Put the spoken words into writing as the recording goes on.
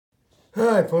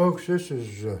Hi folks, this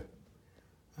is,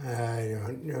 I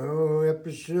don't know,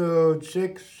 episode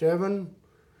 6, 7,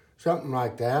 something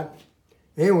like that.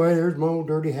 Anyway, there's my old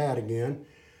dirty hat again.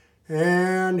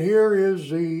 And here is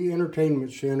the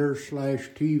entertainment center /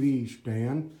 TV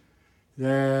stand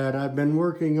that I've been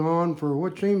working on for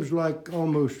what seems like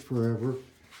almost forever,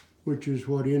 which is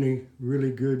what any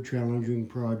really good challenging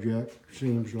project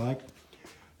seems like.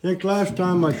 I think last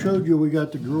time I showed you we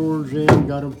got the drawers in,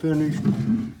 got them finished,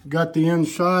 got the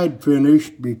inside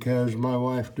finished because my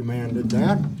wife demanded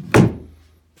that.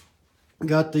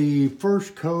 Got the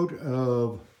first coat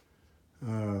of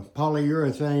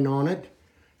polyurethane on it,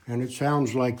 and it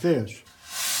sounds like this.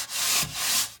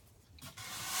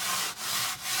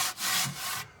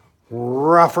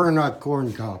 Rougher than a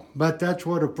corn cob, but that's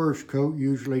what a first coat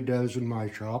usually does in my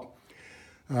shop.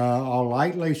 I'll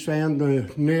lightly sand the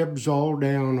nibs all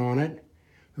down on it.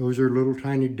 Those are little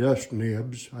tiny dust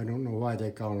nibs. I don't know why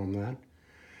they call them that.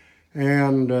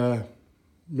 And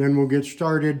then we'll get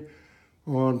started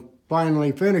on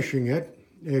finally finishing it,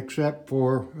 except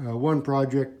for one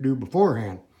project due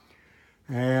beforehand.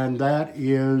 And that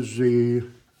is the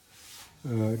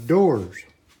doors.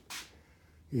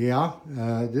 Yeah,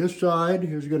 this side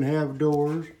is going to have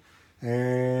doors,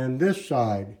 and this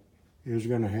side is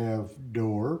going to have a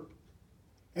door,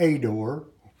 and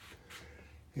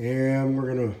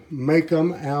we're going to make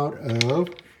them out of,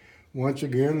 once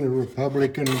again, the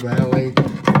Republican Valley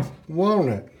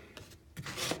walnut,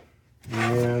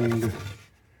 and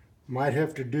might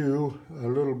have to do a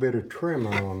little bit of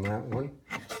trimmer on that one.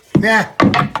 Yeah.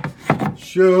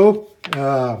 So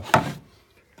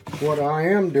what I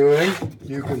am doing,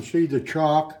 you can see the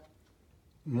chalk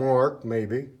mark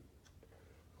maybe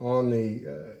on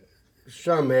the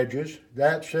some edges.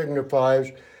 That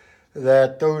signifies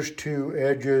that those two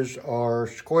edges are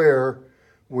square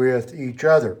with each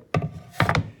other.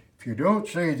 If you don't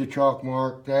see the chalk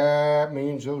mark, that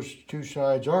means those two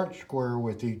sides aren't square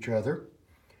with each other.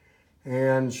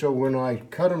 And so when I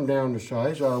cut them down to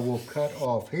size, I will cut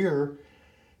off here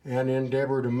and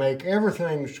endeavor to make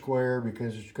everything square,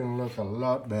 because it's going to look a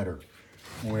lot better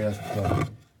with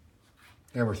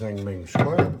everything being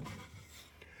square.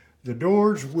 The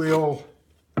doors will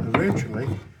eventually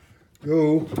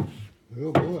go,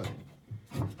 oh boy,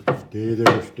 stay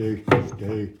there, stay.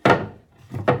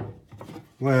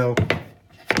 Well,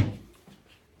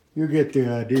 you get the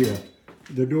idea.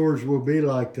 The doors will be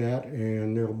like that,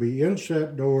 and there'll be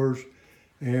inset doors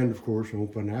and of course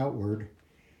open outward.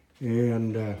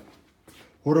 And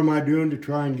what am I doing to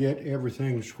try and get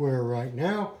everything square right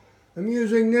now? I'm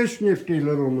using this nifty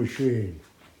little machine.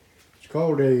 It's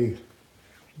called a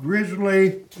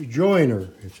Grizzly joiner.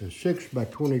 It's a 6 by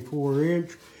 24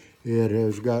 inch. It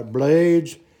has got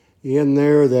blades in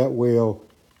there that will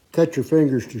cut your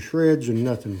fingers to shreds and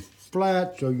nothing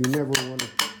flat, so you never want to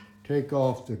take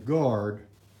off the guard.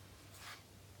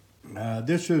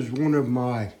 This is one of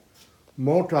my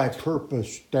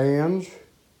multi-purpose stands.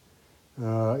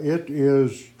 It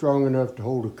is strong enough to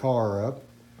hold a car up,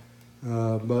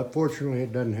 but fortunately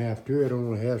it doesn't have to. It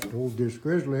only has to hold this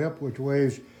Grizzly up, which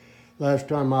weighs, last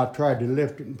time I tried to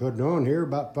lift it and put it on here,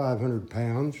 about 500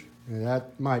 pounds.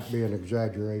 That might be an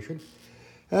exaggeration.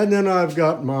 And then I've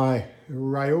got my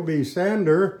Ryobi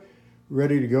sander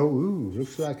ready to go. Ooh,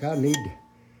 looks like I need to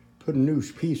put a new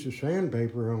piece of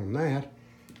sandpaper on that.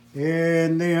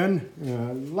 And then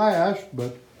last,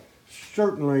 but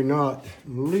certainly not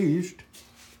least,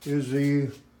 is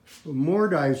the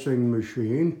mortising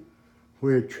machine,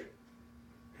 which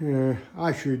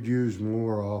I should use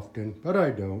more often, but I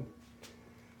don't.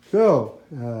 So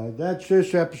that's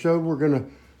this episode. We're going to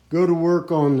go to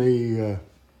work on the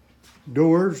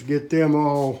doors, get them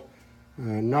all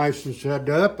nice and set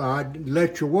up. I'd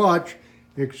let you watch,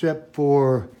 except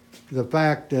for the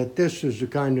fact that this is the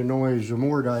kind of noise the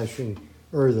mortising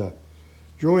or the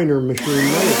joiner machine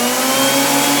makes.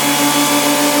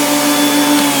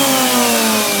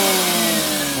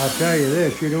 I'll tell you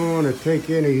this, you don't want to take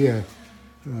any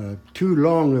too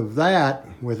long of that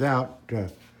without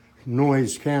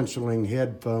noise canceling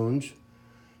headphones.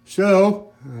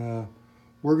 So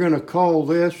we're going to call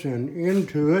this and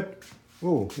into it.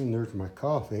 Oh, and there's my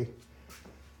coffee.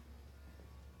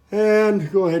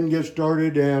 And go ahead and get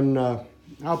started, and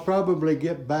I'll probably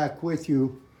get back with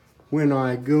you when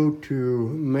I go to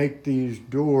make these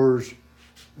doors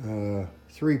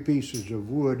 3 pieces of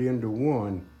wood into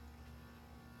one.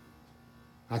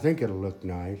 I think it'll look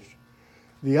nice.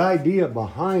 The idea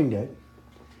behind it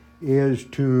is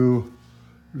to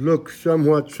look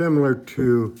somewhat similar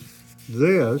to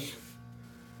this.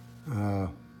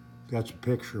 That's a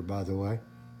picture, by the way.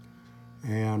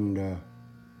 And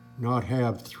not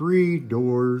have 3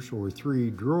 doors or 3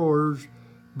 drawers,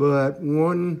 but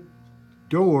one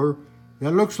door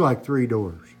that looks like 3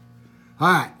 doors.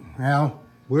 All right, well,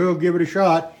 we'll give it a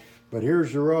shot, but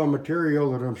here's the raw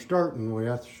material that I'm starting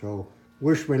with, so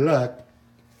wish me luck.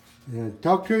 And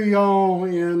talk to y'all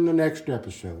in the next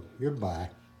episode. Goodbye.